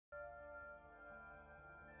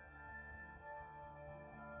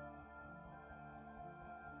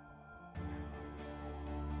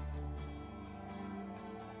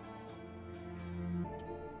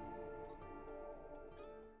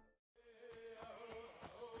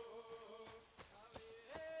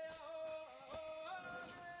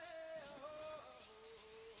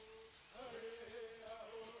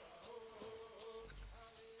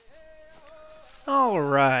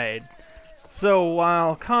Alright, so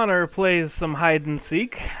while Connor plays some hide and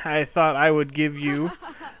seek, I thought I would give you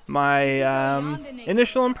my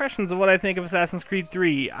initial impressions of what I think of Assassin's Creed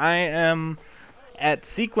 3. I am at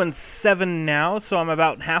sequence 7 now, so I'm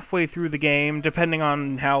about halfway through the game, depending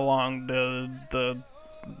on how long the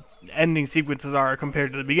ending sequences are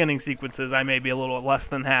compared to the beginning sequences. I may be a little less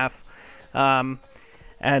than half.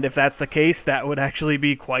 And if that's the case, that would actually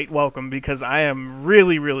be quite welcome, because I am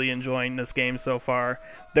really, really enjoying this game so far.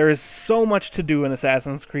 There is so much to do in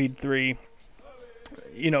Assassin's Creed 3.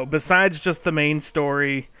 You know, besides just the main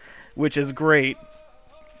story, which is great,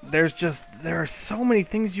 there are so many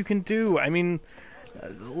things you can do. I mean,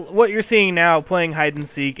 what you're seeing now, playing hide and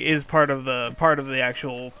seek, is part of the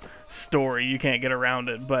actual story. You can't get around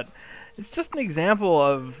it, but it's just an example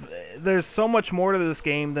of there's so much more to this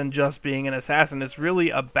game than just being an assassin. It's really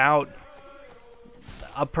about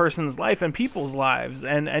a person's life and people's lives,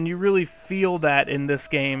 and you really feel that in this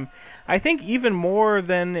game. I think even more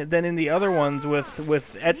than in the other ones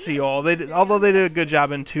with Ezio. Although they did a good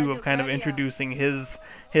job in 2 of kind of introducing his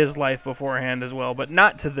life beforehand as well, but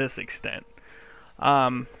not to this extent.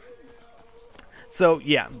 So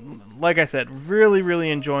yeah, like I said, really,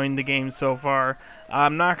 really enjoying the game so far.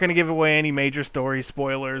 I'm not going to give away any major story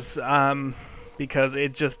spoilers, because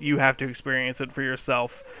you have to experience it for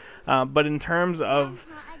yourself. But in terms of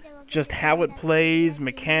just how it plays,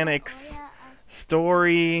 mechanics,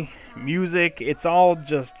 story, music, it's all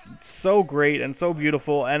just so great and so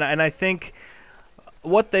beautiful. And I think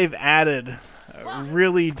what they've added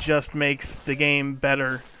really just makes the game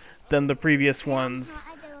better than the previous ones.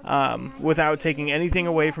 Without taking anything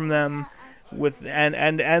away from them,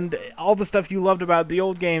 and all the stuff you loved about the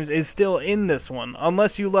old games is still in this one,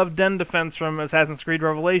 unless you love Den Defense from Assassin's Creed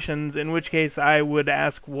Revelations, in which case I would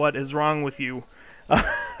ask what is wrong with you.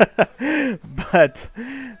 But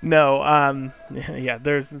no, yeah,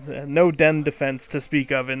 there's no Den Defense to speak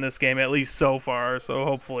of in this game, at least so far. So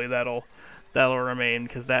hopefully that'll remain,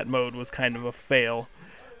 because that mode was kind of a fail.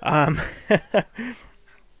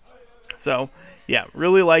 So. Yeah,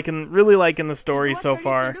 really liking the story so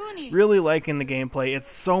far. Really liking the gameplay. It's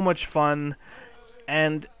so much fun.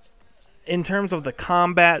 And in terms of the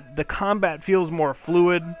combat feels more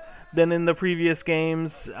fluid than in the previous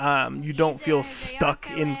games. You don't feel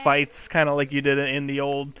stuck in fights, kind of like you did in the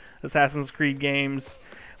old Assassin's Creed games,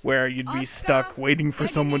 where you'd be stuck waiting for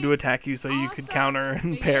someone to attack you so you could counter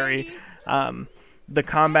and parry. The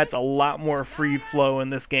combat's a lot more free flow in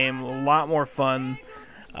this game, a lot more fun.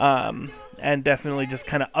 And definitely just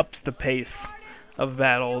kind of ups the pace of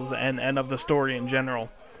battles and of the story in general.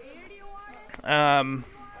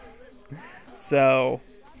 So,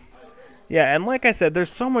 yeah, and like I said, there's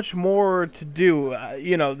so much more to do.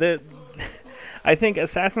 You know, I think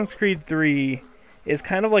Assassin's Creed 3 is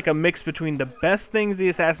kind of like a mix between the best things the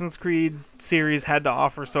Assassin's Creed series had to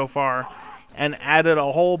offer so far, and added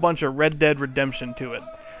a whole bunch of Red Dead Redemption to it.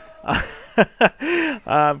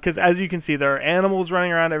 Because as you can see, there are animals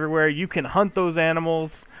running around everywhere. You can hunt those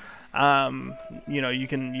animals. You know, you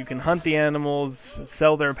can hunt the animals,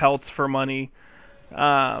 sell their pelts for money.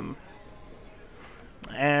 And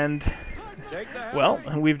well,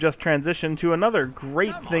 we've just transitioned to another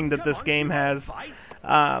great thing that this game has.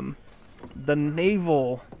 The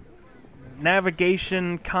naval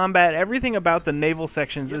navigation, combat, everything about the naval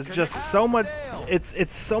sections is just so much.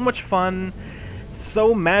 It's so much fun.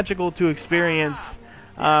 So magical to experience.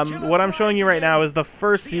 What I'm showing you right now is the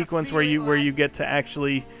first sequence where you get to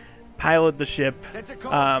actually pilot the ship.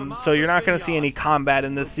 So you're not going to see any combat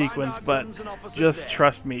in this sequence, but just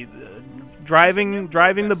trust me, driving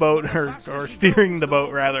the boat or steering the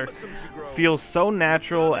boat rather feels so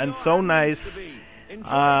natural and so nice.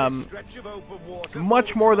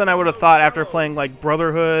 Much more than I would have thought after playing like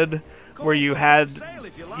Brotherhood, where you had,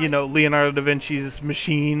 you know, Leonardo da Vinci's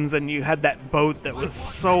machines, and you had that boat that was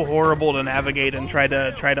so horrible to navigate and try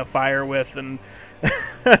to fire with, and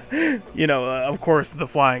you know, of course, the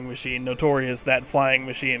flying machine, notorious that flying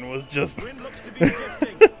machine was just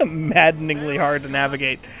maddeningly hard to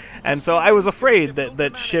navigate. And so I was afraid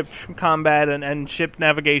that ship combat and ship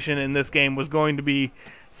navigation in this game was going to be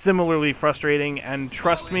similarly frustrating, and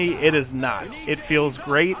trust me, it is not. It feels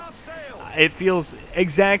great. It feels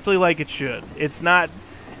exactly like it should. It's not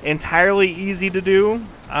entirely easy to do.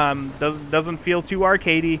 Doesn't feel too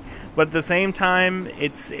arcadey, but at the same time,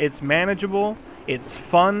 it's manageable. It's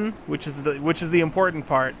fun, which is the important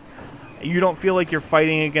part. You don't feel like you're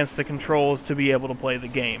fighting against the controls to be able to play the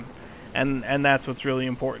game, and that's what's really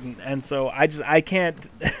important. And so I can't.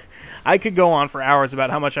 I could go on for hours about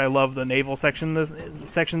how much I love the naval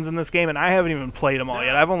sections in this game, and I haven't even played them all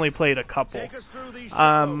yet. I've only played a couple.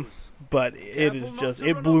 but it is just,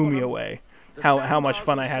 it blew me away how much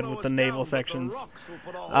fun I had with the naval sections.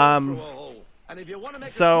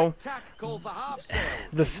 So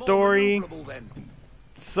the story,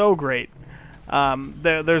 so great.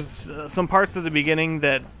 There's some parts at the beginning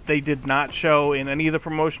that they did not show in any of the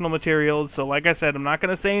promotional materials, so like I said, I'm not going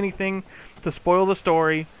to say anything to spoil the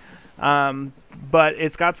story, but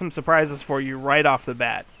it's got some surprises for you right off the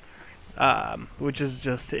bat, which is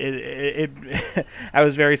just, I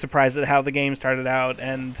was very surprised at how the game started out,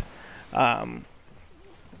 and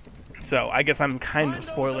so I guess I'm kind of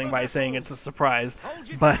spoiling by saying it's a surprise,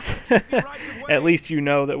 but at least you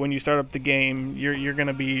know that when you start up the game, you're going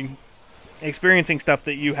to be experiencing stuff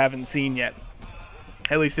that you haven't seen yet,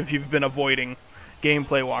 at least if you've been avoiding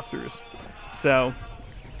gameplay walkthroughs. So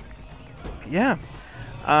yeah,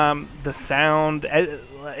 the sound,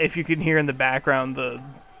 if you can hear in the background, the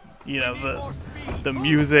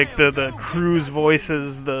music, the crew's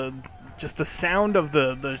voices, just the sound of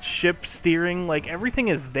the ship steering, like everything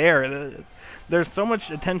is there. There's so much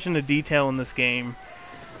attention to detail in this game,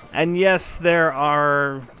 and yes, there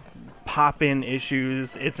are pop-in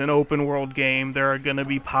issues. It's an open world game. There are gonna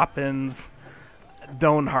be pop-ins.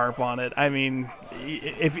 Don't harp on it. I mean,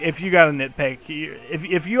 if you got to nitpick,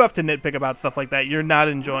 if you have to nitpick about stuff like that, you're not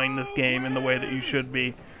enjoying this game in the way that you should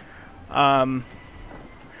be. So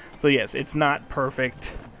yes, it's not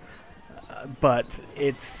perfect, but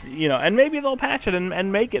it's, and maybe they'll patch it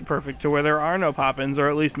and make it perfect to where there are no pop-ins, or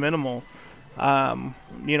at least minimal. There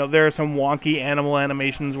are some wonky animal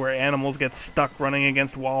animations where animals get stuck running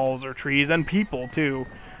against walls or trees, and people too.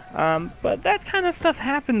 But that kind of stuff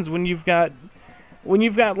happens when you've got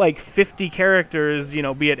like 50 characters,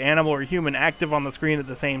 be it animal or human, active on the screen at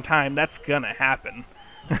the same time. That's gonna happen.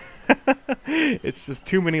 It's just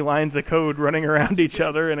too many lines of code running around each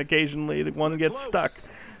other, and occasionally one gets stuck.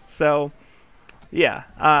 So yeah.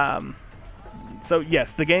 So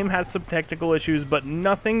yes, the game has some technical issues, but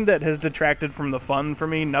nothing that has detracted from the fun for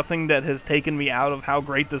me, nothing that has taken me out of how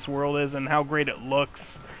great this world is and how great it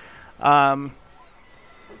looks.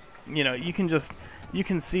 You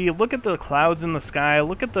can see, look at the clouds in the sky,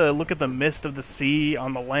 look at the mist of the sea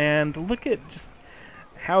on the land, look at just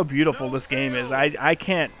how beautiful this game is. I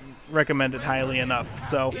can't recommend it highly enough.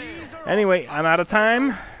 So anyway, I'm out of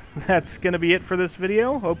time. That's going to be it for this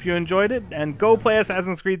video. Hope you enjoyed it, and go play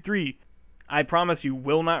Assassin's Creed 3. I promise you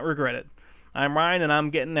will not regret it. I'm Ryan, and I'm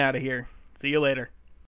getting out of here. See you later.